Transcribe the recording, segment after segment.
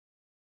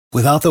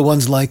Without the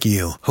ones like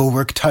you, who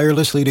work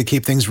tirelessly to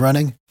keep things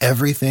running,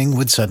 everything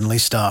would suddenly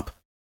stop.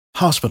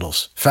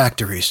 Hospitals,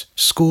 factories,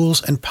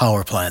 schools, and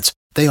power plants,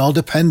 they all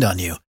depend on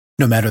you.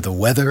 No matter the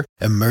weather,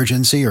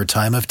 emergency, or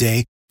time of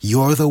day,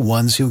 you're the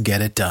ones who get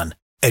it done.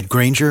 At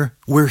Grainger,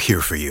 we're here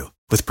for you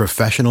with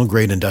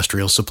professional-grade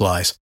industrial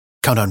supplies.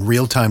 Count on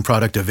real-time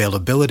product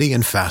availability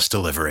and fast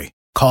delivery.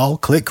 Call,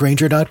 click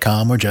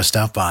Grainger.com, or just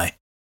stop by.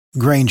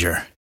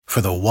 Grainger, for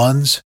the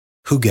ones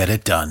who get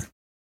it done.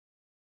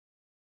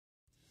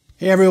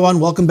 Hey everyone,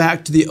 welcome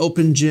back to the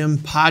Open Jim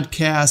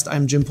Podcast.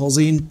 I'm Jim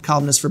Polzin,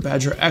 columnist for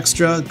Badger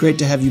Extra. Great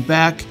to have you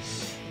back.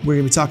 We're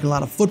going to be talking a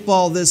lot of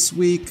football this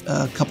week,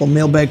 a couple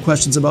mailbag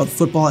questions about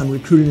football and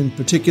recruiting in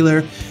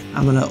particular.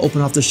 I'm going to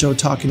open off the show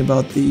talking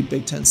about the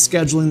Big Ten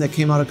scheduling that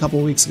came out a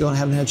couple weeks ago and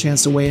haven't had a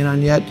chance to weigh in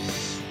on yet.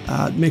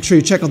 Make sure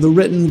you check out the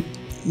written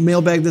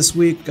mailbag this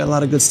week. Got a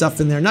lot of good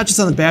stuff in there, not just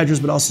on the Badgers,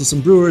 but also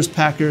some Brewers,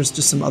 Packers,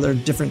 just some other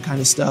different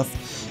kind of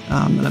stuff.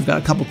 And I've got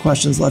a couple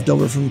questions left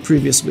over from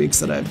previous weeks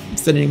that I'm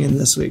fitting in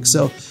this week.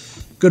 So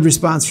good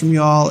response from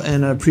y'all,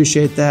 and I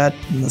appreciate that.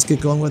 And let's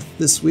get going with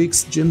this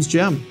week's Jim's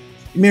Gem.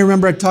 You may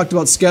remember I talked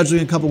about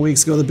scheduling a couple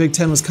weeks ago. The Big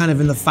Ten was kind of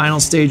in the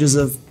final stages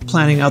of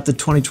planning out the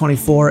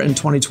 2024 and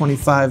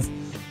 2025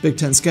 Big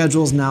Ten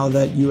schedules now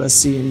that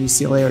USC and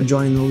UCLA are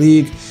joining the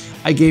league.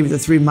 I gave you the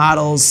three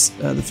models,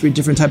 the three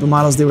different type of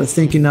models they were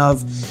thinking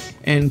of,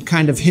 and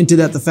kind of hinted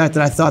at the fact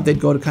that I thought they'd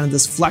go to kind of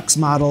this flex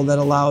model that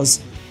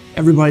allows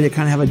everybody to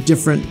kind of have a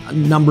different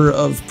number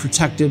of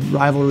protected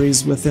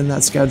rivalries within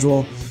that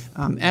schedule.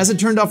 As it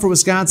turned out for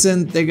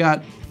Wisconsin, they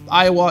got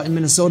Iowa and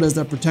Minnesota as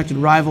their protected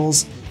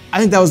rivals. I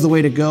think that was the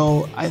way to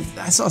go. I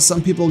saw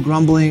some people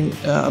grumbling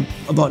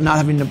about not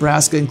having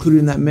Nebraska included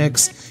in that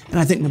mix, and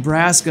I think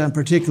Nebraska in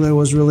particular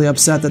was really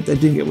upset that they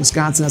didn't get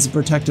Wisconsin as a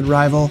protected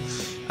rival.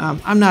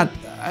 I'm not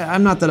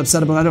that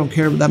upset about it. I don't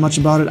care that much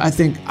about it. I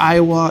think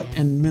Iowa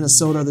and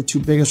Minnesota are the two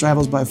biggest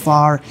rivals by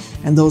far,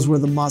 and those were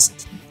the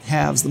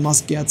must-haves, the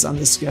must-gets on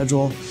this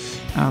schedule.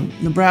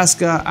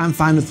 Nebraska, I'm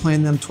fine with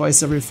playing them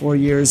twice every 4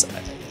 years.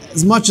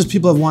 As much as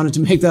people have wanted to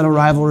make that a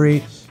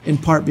rivalry, in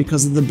part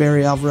because of the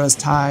Barry Alvarez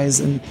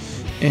ties and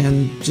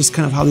just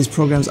kind of how these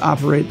programs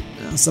operate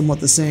somewhat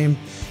the same.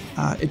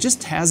 It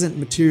just hasn't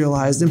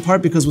materialized, in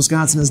part because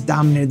Wisconsin has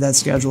dominated that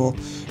schedule.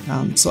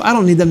 So I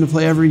don't need them to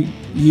play every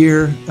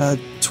year.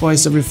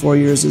 Twice every 4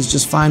 years is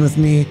just fine with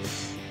me,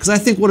 because I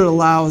think what it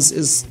allows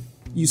is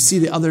you see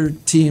the other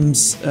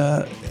teams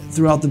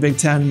throughout the Big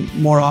Ten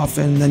more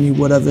often than you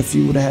would have if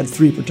you would have had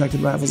three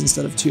protected rivals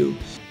instead of two.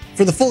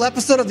 For the full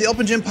episode of the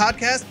Open Jim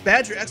Podcast,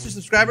 Badger Extra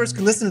subscribers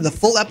can listen to the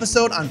full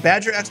episode on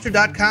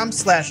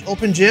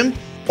badgerextra.com/OpenJim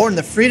or in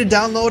the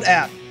free-to-download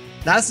app.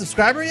 Not a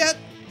subscriber yet?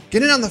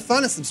 Get in on the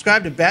fun and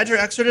subscribe to Badger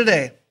Extra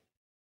today.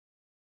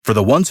 For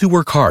the ones who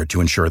work hard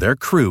to ensure their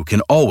crew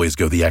can always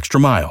go the extra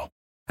mile,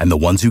 and the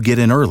ones who get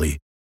in early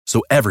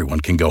so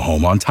everyone can go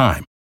home on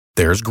time,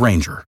 there's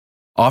Grainger,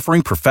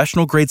 offering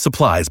professional-grade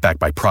supplies backed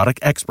by product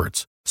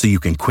experts so you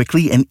can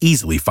quickly and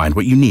easily find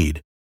what you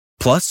need.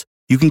 Plus,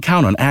 you can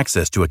count on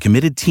access to a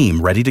committed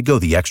team ready to go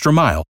the extra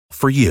mile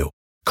for you.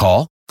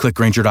 Call, click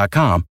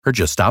Grainger.com, or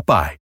just stop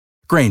by.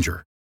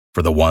 Grainger,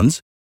 for the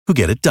ones who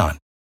get it done.